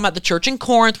 again, we're talking about the church in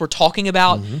Corinth. We're talking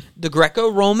about the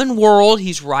Greco-Roman world.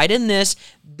 He's right in this.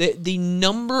 The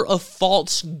number of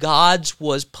false gods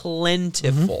was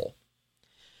plentiful.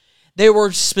 There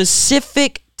were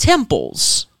specific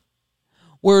temples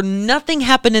where nothing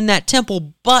happened in that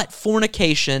temple but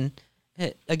fornication.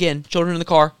 Again, children in the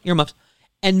car, earmuffs,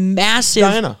 and massive,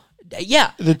 Diana.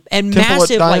 yeah, The and temple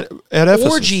massive at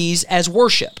Ephesus. orgies as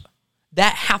worship.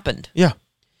 That happened. Yeah.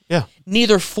 Yeah.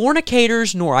 Neither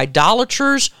fornicators, nor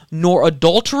idolaters, nor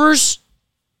adulterers,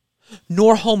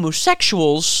 nor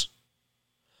homosexuals,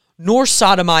 nor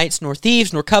sodomites, nor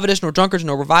thieves, nor covetous, nor drunkards,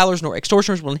 nor revilers, nor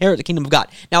extortioners will inherit the kingdom of God.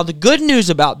 Now, the good news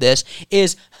about this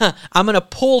is, I'm going to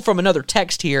pull from another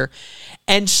text here,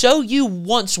 and so you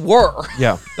once were.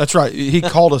 Yeah, that's right. He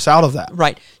called us out of that.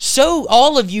 Right. So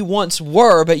all of you once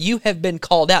were, but you have been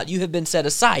called out. You have been set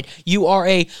aside. You are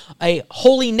a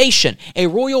holy nation, a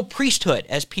royal priesthood,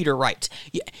 as Peter writes.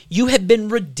 You have been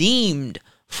redeemed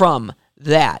from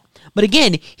that. But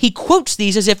again, he quotes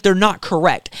these as if they're not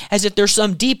correct, as if there's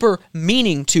some deeper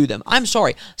meaning to them. I'm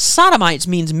sorry. Sodomites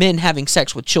means men having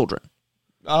sex with children.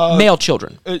 Male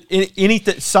children.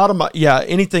 Anything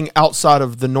anything outside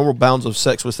of the normal bounds of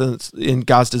sex in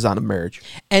God's design of marriage.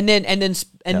 And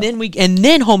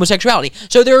then homosexuality.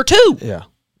 So there are two. Yeah.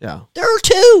 Yeah. There are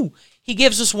two. He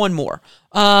gives us one more.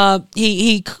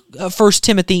 He 1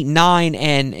 Timothy 9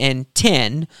 and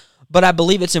 10, but I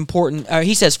believe it's important.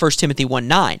 He says 1 Timothy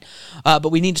 1:9, but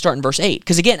we need to start in verse 8.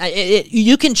 Because again,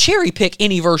 you can cherry pick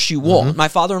any verse you want. My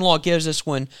father-in-law gives us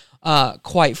one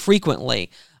quite frequently.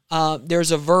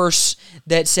 There's a verse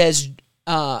that says,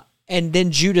 and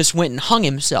then Judas went and hung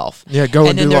himself. Yeah, go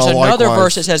and then do there's all another likewise.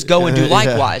 verse that says, go and do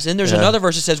likewise. And there's another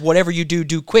verse that says, whatever you do,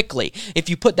 do quickly. If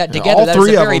you put that together, all that is a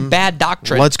three of very them. bad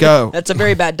doctrine. Let's go. That's a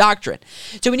very bad doctrine.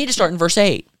 So we need to start in verse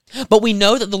 8. But we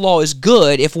know that the law is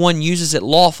good if one uses it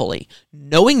lawfully,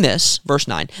 knowing this, verse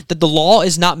 9, that the law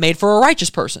is not made for a righteous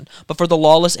person, but for the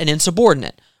lawless and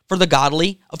insubordinate, for the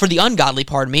ungodly,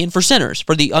 and for sinners,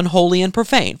 for the unholy and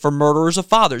profane, for murderers of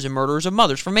fathers and murderers of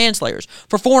mothers, for manslayers,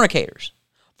 for fornicators.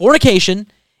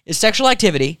 Fornication is sexual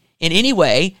activity in any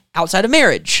way outside of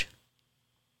marriage.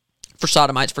 For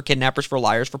sodomites, for kidnappers, for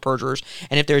liars, for perjurers,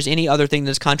 and if there is any other thing that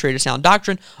is contrary to sound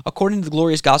doctrine, according to the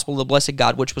glorious gospel of the blessed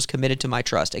God, which was committed to my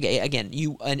trust. Again,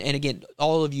 you and again,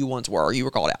 all of you once were, or you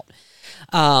were called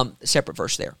out. Separate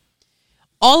verse there.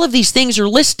 All of these things are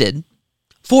listed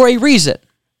for a reason.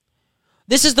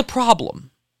 This is the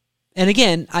problem. And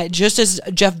again, just as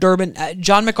Jeff Durbin,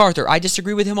 John MacArthur, I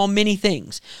disagree with him on many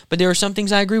things, but there are some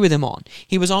things I agree with him on.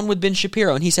 He was on with Ben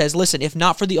Shapiro, and he says, listen, if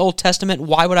not for the Old Testament,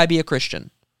 why would I be a Christian?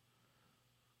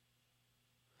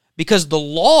 Because the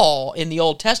law in the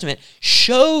Old Testament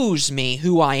shows me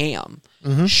who I am,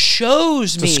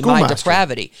 shows me my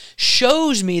depravity,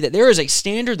 shows me that there is a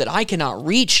standard that I cannot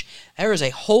reach. There is a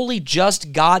holy,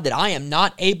 just God that I am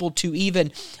not able to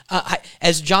even,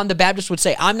 as John the Baptist would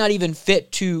say, I'm not even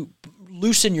fit to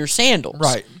loosen your sandals.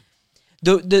 Right.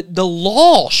 The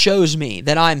law shows me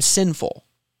that I'm sinful.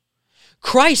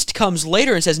 Christ comes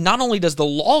later and says, not only does the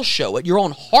law show it, your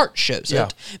own heart shows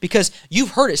it. Because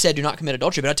you've heard it said, do not commit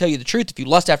adultery, but I tell you the truth, if you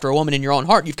lust after a woman in your own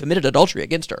heart, you've committed adultery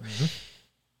against her.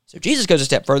 So Jesus goes a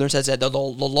step further and says that the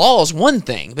law is one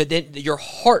thing, but then your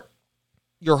heart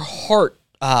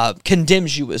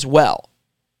condemns you as well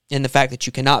in the fact that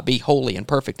you cannot be holy and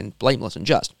perfect and blameless and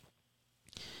just.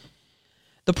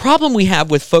 The problem we have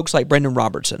with folks like Brendan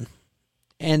Robertson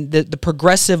and the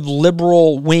progressive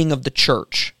liberal wing of the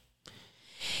church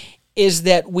is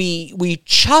that we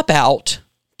chop out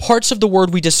parts of the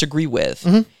word we disagree with,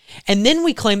 and then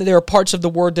we claim that there are parts of the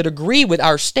word that agree with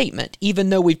our statement, even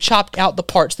though we've chopped out the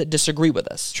parts that disagree with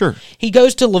us. Sure. He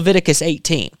goes to Leviticus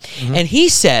 18, and he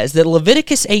says that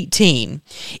Leviticus 18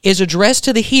 is addressed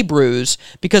to the Hebrews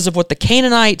because of what the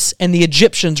Canaanites and the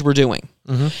Egyptians were doing.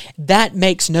 That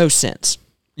makes no sense.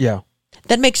 Yeah.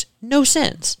 That makes no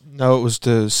sense. No, it was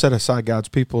to set aside God's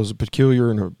people as a peculiar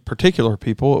and a particular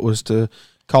people. It was to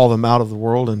call them out of the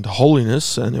world into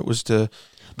holiness, and it was to.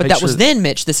 But that was then,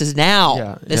 Mitch. This is now.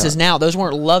 Yeah, this is now. Those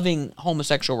weren't loving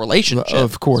homosexual relationships.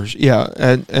 Of course, yeah,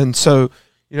 and so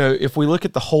if we look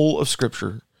at the whole of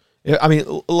Scripture, I mean,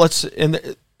 let's. Do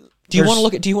you want to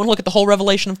look at? Do you want to look at the whole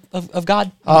revelation of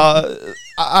God?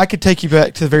 I could take you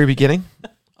back to the very beginning.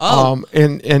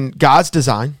 In God's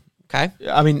design. Okay.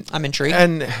 I mean, I'm intrigued.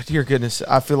 And dear goodness,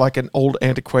 I feel like an old,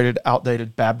 antiquated,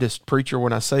 outdated Baptist preacher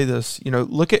when I say this.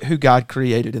 Look at who God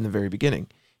created in the very beginning.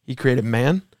 He created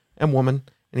man and woman,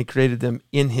 and he created them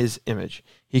in his image.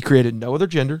 He created no other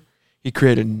gender. He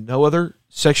created no other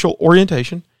sexual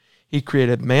orientation. He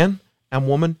created man and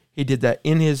woman. He did that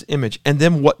in his image. And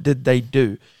then what did they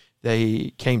do?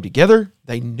 They came together.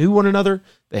 They knew one another.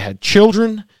 They had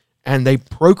children, and they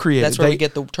procreated. That's where we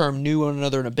get the term "knew one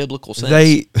another" in a biblical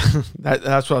sense.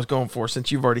 That's what I was going for.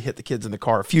 Since you've already hit the kids in the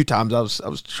car a few times, I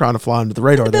was trying to fly under the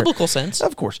radar in a there. biblical sense,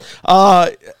 Of course.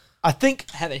 I think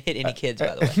I haven't hit any kids,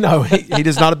 by the way. no, he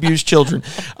does not abuse children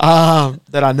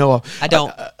that I know of. I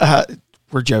don't.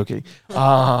 We're joking,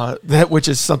 which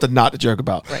is something not to joke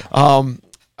about. Right.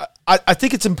 I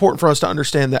think it's important for us to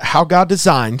understand that how God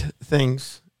designed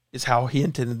things is how he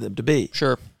intended them to be.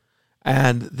 Sure.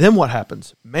 And then what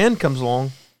happens? Man comes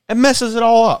along and messes it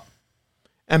all up.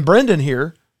 And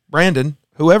Brandon,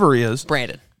 whoever he is,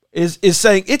 Brandon is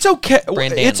saying it's okay.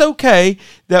 Brandon. It's okay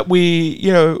that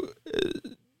we,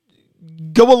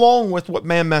 go along with what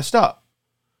man messed up,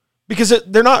 because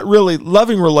they're not really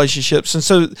loving relationships. And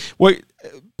so what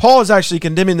Paul is actually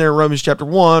condemning there in Romans chapter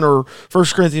 1 or 1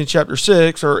 Corinthians chapter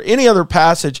 6 or any other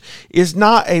passage is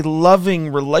not a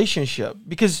loving relationship,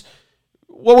 because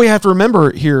what we have to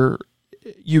remember here,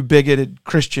 you bigoted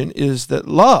Christian, is that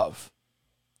love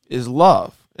is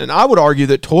love. And I would argue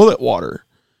that toilet water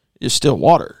is still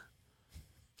water.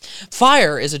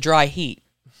 Fire is a dry heat.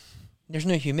 There's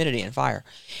no humidity in fire.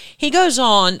 He goes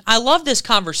on, I love this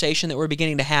conversation that we're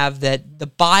beginning to have, that the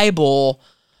Bible,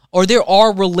 or there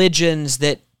are religions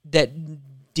that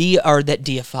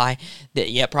deify,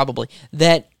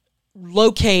 that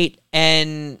locate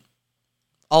and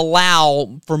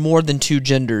allow for more than two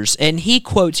genders. And he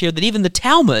quotes here that even the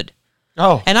Talmud,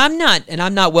 and I'm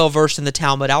not well versed in the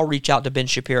Talmud. I'll reach out to Ben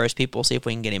Shapiro's people, see if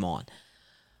we can get him on.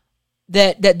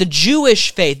 That the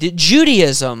Jewish faith, that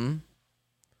Judaism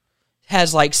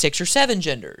has like 6 or 7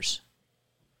 genders.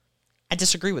 I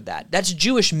disagree with that. That's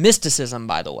Jewish mysticism,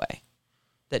 by the way,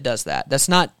 that does that. That's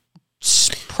not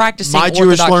practicing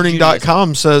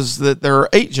MyJewishLearning.com says that there are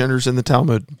 8 genders in the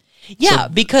Talmud. Yeah, so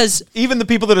because even the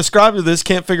people that ascribe to this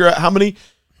can't figure out how many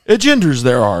genders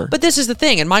there are. But this is the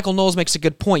thing, and Michael Knowles makes a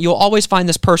good point. You'll always find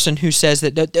this person who says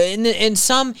that in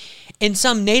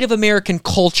some Native American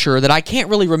culture that I can't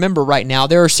really remember right now,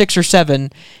 there are 6 or 7,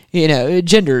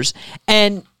 genders,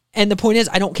 and the point is,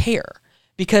 I don't care,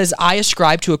 because I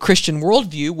ascribe to a Christian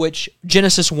worldview, which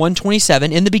Genesis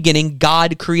 1:27, in the beginning,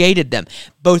 God created them.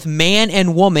 Both man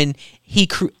and woman, he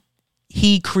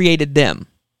created them.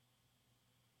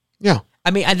 Yeah.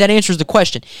 I mean, that answers the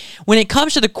question. When it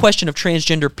comes to the question of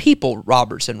transgender people,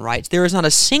 Robertson writes, there is not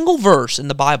a single verse in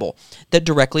the Bible that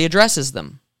directly addresses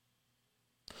them.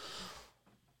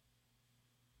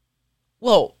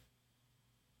 Well,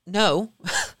 no.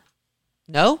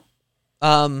 No?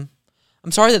 I'm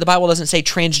sorry that the Bible doesn't say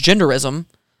transgenderism,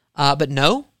 but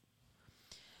no.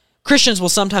 Christians will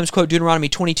sometimes quote Deuteronomy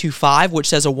 22:5, which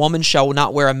says, "A woman shall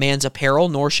not wear a man's apparel,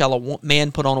 nor shall a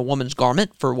man put on a woman's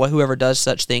garment, for whoever does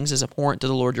such things is abhorrent to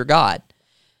the Lord your God."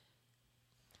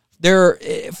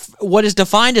 What is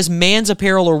defined as man's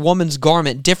apparel or woman's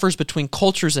garment differs between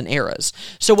cultures and eras.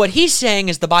 So what he's saying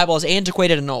is the Bible is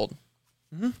antiquated and old,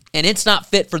 and it's not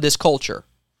fit for this culture.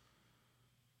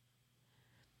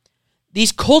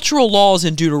 These cultural laws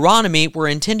in Deuteronomy were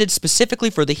intended specifically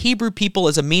for the Hebrew people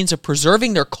as a means of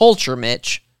preserving their culture,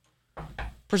 Mitch.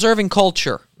 Preserving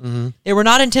culture. Mm-hmm. They were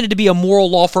not intended to be a moral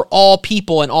law for all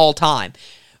people in all time.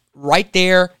 Right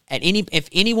there, if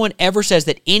anyone ever says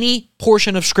that any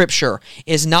portion of Scripture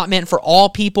is not meant for all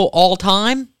people all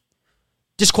time,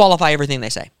 disqualify everything they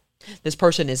say. This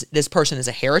person is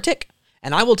a heretic,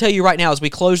 and I will tell you right now, as we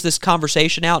close this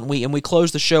conversation out and we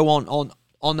close the show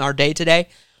on our day today,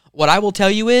 what I will tell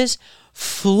you is,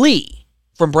 flee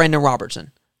from Brandon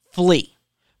Robertson. Flee.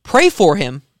 Pray for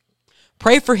him.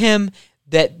 Pray for him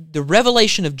that the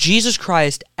revelation of Jesus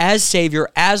Christ as Savior,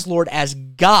 as Lord, as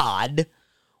God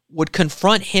would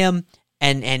confront him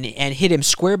and hit him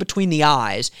square between the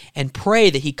eyes, and pray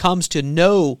that he comes to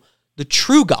know the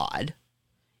true God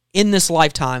in this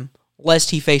lifetime,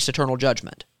 lest he face eternal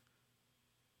judgment.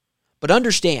 But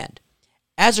understand,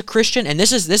 as a Christian, and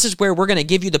this is where we're going to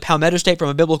give you the Palmetto State from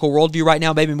a biblical worldview right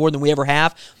now, maybe more than we ever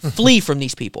have. Flee from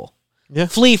these people. Yeah.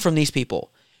 Flee from these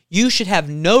people. You should have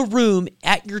no room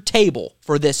at your table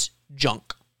for this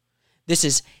junk. This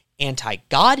is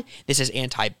anti-God. This is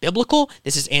anti-biblical.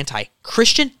 This is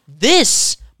anti-Christian.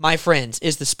 This, my friends,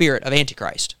 is the spirit of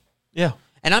Antichrist. Yeah.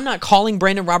 And I'm not calling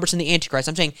Brandon Robertson the Antichrist.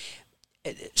 I'm saying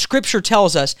Scripture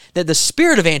tells us that the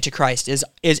spirit of Antichrist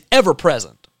is ever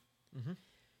present.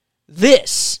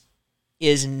 This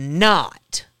is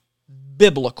not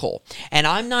biblical. And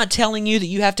I'm not telling you that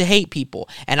you have to hate people.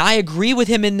 And I agree with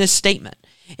him in this statement.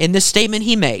 In this statement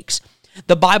he makes,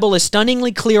 the Bible is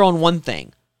stunningly clear on one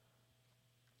thing.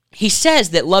 He says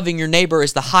that loving your neighbor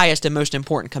is the highest and most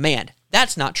important command.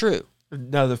 That's not true.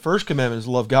 No, the first commandment is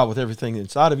love God with everything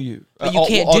inside of you. But you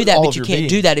can't do that. But you can't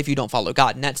do that if you don't follow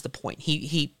God, and that's the point.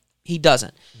 He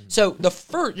doesn't. So the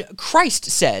first, Christ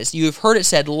says, you have heard it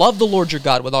said, love the Lord your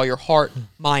God with all your heart,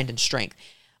 mind, and strength.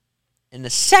 And the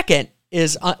second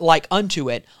is like unto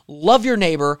it, love your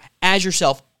neighbor as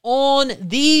yourself. On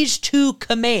these two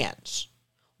commands,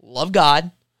 love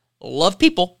God, love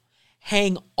people,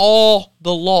 hang all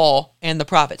the law and the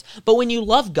prophets. But when you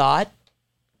love God,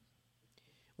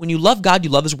 you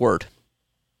love His Word.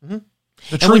 Mm-hmm.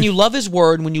 And when you love His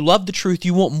Word, when you love the truth,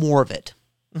 you want more of it.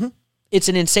 Mm-hmm. It's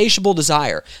an insatiable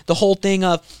desire. The whole thing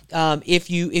of if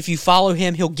you follow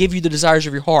Him, He'll give you the desires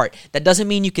of your heart. That doesn't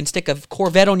mean you can stick a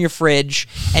Corvette on your fridge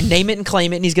and name it and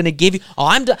claim it, and He's going to give you.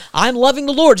 I'm loving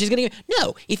the Lord. He's going to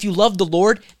no. If you love the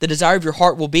Lord, the desire of your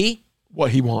heart will be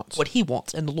what He wants. What He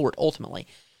wants, and the Lord ultimately.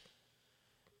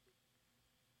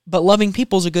 But loving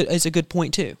people is a good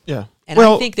point too. Yeah. And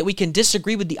I think that we can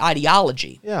disagree with the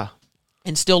ideology. Yeah.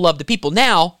 And still love the people.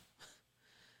 Now,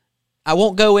 I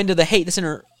won't go into the hate the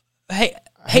sinner,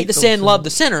 hate the sin, love the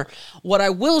sinner. What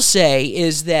I will say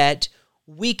is that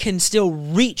we can still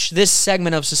reach this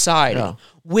segment of society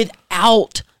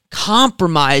without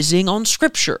compromising on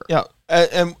Scripture. Yeah.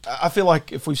 And I feel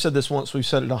like if we've said this once, we've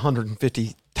said it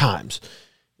 150 times.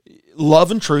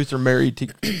 Love and truth are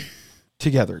married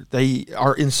together. They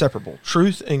are inseparable.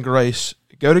 Truth and grace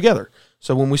go together.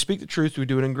 So when we speak the truth, we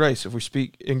do it in grace. If we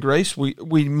speak in grace, we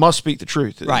must speak the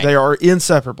truth. Right. They are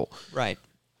inseparable. Right.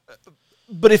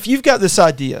 But if you've got this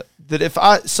idea that if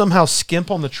I somehow skimp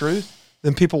on the truth,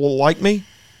 then people will like me,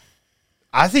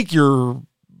 I think your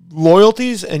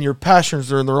loyalties and your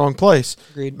passions are in the wrong place.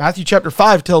 Agreed. Matthew chapter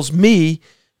 5 tells me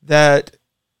that,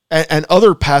 and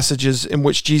other passages in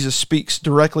which Jesus speaks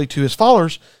directly to his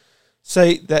followers,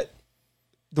 say that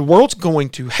the world's going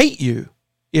to hate you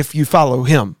if you follow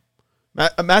him.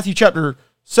 Matthew chapter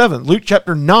 7, Luke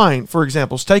chapter 9, for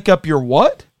example, take up your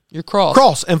what? Your cross.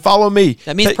 Cross and follow me.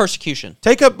 That means persecution.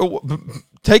 Take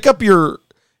up your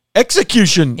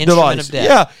execution device. Of death.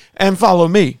 Yeah, and follow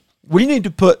me. We need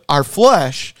to put our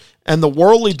flesh and the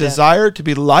worldly desire to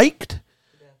be liked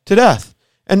to death.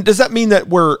 And does that mean that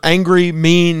we're angry,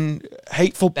 mean,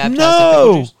 hateful?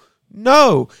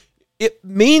 No. It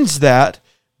means that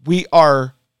we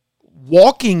are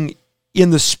walking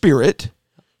in the Spirit,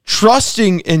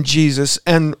 trusting in Jesus,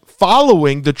 and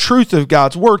following the truth of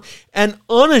God's Word, and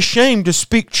unashamed to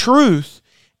speak truth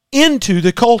into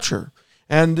the culture.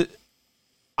 And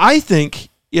I think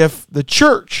if the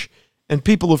church and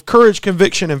people of courage,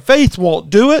 conviction, and faith won't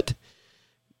do it,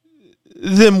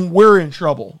 then we're in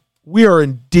trouble. We are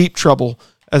in deep trouble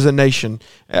as a nation.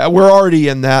 We're already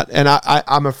in that, and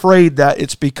I'm afraid that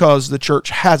it's because the church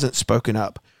hasn't spoken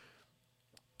up.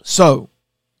 So,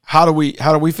 how do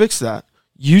we fix that?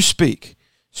 You speak.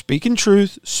 Speak in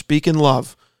truth, speak in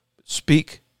love.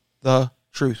 Speak the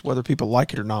truth, whether people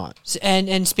like it or not.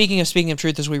 And speaking of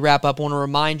truth, as we wrap up, I want to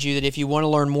remind you that if you want to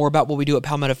learn more about what we do at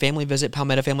Palmetto Family, visit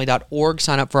palmettofamily.org.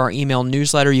 Sign up for our email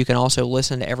newsletter. You can also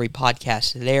listen to every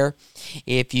podcast there.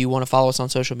 If you want to follow us on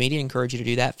social media, I encourage you to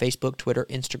do that. Facebook, Twitter,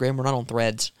 Instagram. We're not on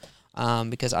Threads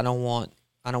because I don't want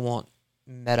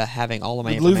Meta having all of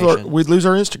my information. We'd lose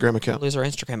our Instagram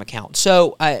account.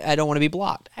 So I don't want to be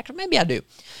blocked. Actually, maybe I do.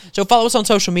 So follow us on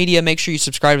social media. Make sure you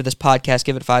subscribe to this podcast.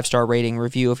 Give it a 5-star rating,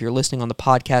 review if you're listening on the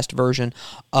podcast version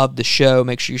of the show.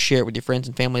 Make sure you share it with your friends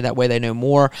and family. That way they know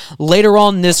more. Later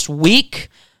on this week,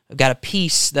 I've got a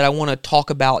piece that I want to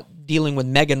talk about dealing with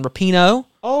Megan Rapinoe.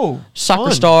 Oh, soccer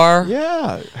fun. star.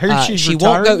 Yeah.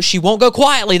 She won't go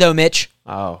quietly though, Mitch.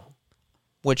 Oh.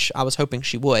 Which I was hoping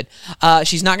she would.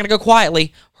 She's not going to go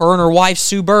quietly. Her and her wife,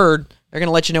 Sue Bird, they're going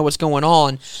to let you know what's going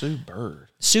on. Sue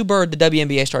Bird, the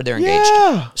WNBA star, they're engaged.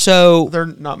 Yeah. So they're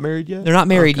not married yet? They're not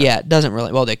married yet. Doesn't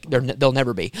really. Well, they'll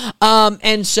never be.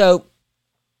 And so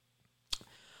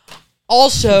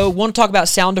also want to talk about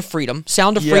Sound of Freedom.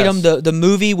 Sound of Freedom, the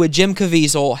movie with Jim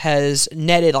Caviezel, has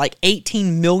netted like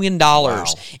 $18 million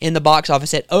in the box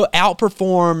office. It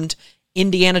outperformed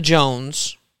Indiana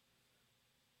Jones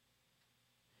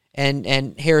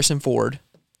and Harrison Ford,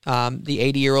 the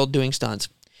 80-year-old doing stunts.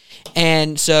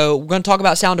 And so we're going to talk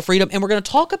about Sound of Freedom, and we're going to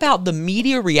talk about the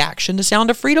media reaction to Sound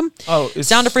of Freedom.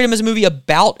 Sound of Freedom is a movie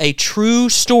about a true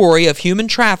story of human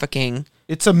trafficking.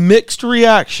 It's a mixed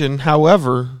reaction,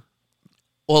 however.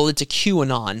 Well, it's a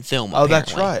QAnon film, apparently. Oh,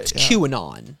 that's right. It's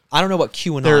QAnon. I don't know what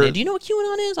QAnon is. Do you know what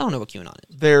QAnon is? I don't know what QAnon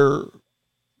is.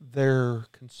 They're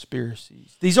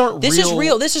conspiracies. These aren't real. This is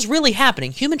real. This is really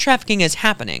happening. Human trafficking is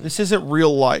happening. This isn't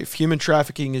real life. Human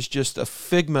trafficking is just a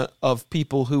figment of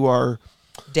people who are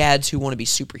dads who want to be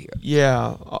superheroes.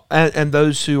 Yeah, and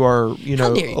those who are,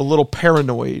 a little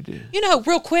paranoid.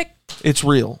 Real quick. It's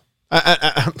real.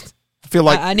 I feel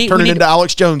like turning into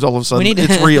Alex Jones all of a sudden.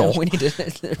 It's real. We need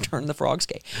to turn the frog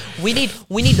skate. We need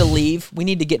to leave. We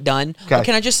need to get done. Okay. But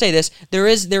can I just say this? There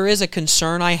is a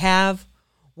concern I have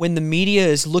when the media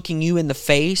is looking you in the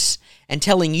face and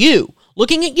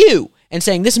looking at you and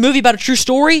saying this movie about a true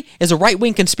story is a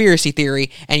right-wing conspiracy theory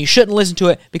and you shouldn't listen to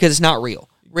it because it's not real.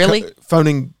 Really?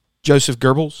 Phoning Joseph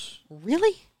Goebbels?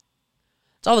 Really?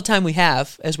 It's all the time we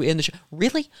have as we end the show.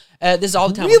 Really? This is all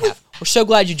the time we have. We're so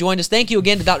glad you joined us. Thank you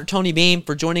again to Dr. Tony Beam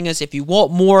for joining us. If you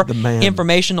want more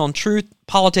information on truth,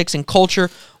 politics, and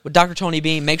culture with Dr. Tony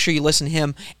Beam, make sure you listen to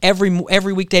him every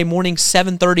weekday morning,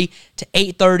 7:30 to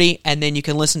 8:30, and then you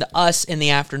can listen to us in the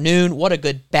afternoon. What a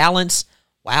good balance.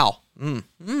 Wow.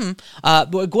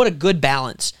 What a good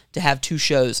balance to have two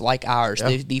shows like ours,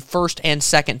 the first and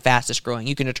second fastest growing.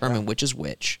 You can determine which is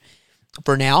which.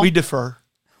 For now, we defer.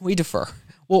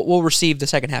 We'll receive the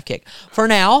second half kick. For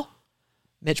now,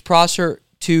 Mitch Prosser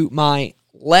to my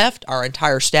left, our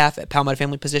entire staff at Palmetto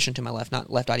Family Position to my left, not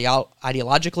left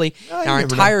ideologically, and our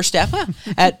entire staff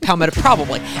at Palmetto,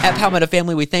 probably, at Palmetto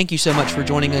Family, we thank you so much for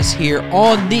joining us here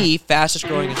on the fastest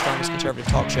growing and strongest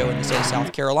conservative talk show in the state of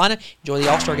South Carolina. Enjoy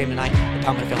the All-Star game tonight, the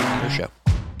Palmetto Family Show.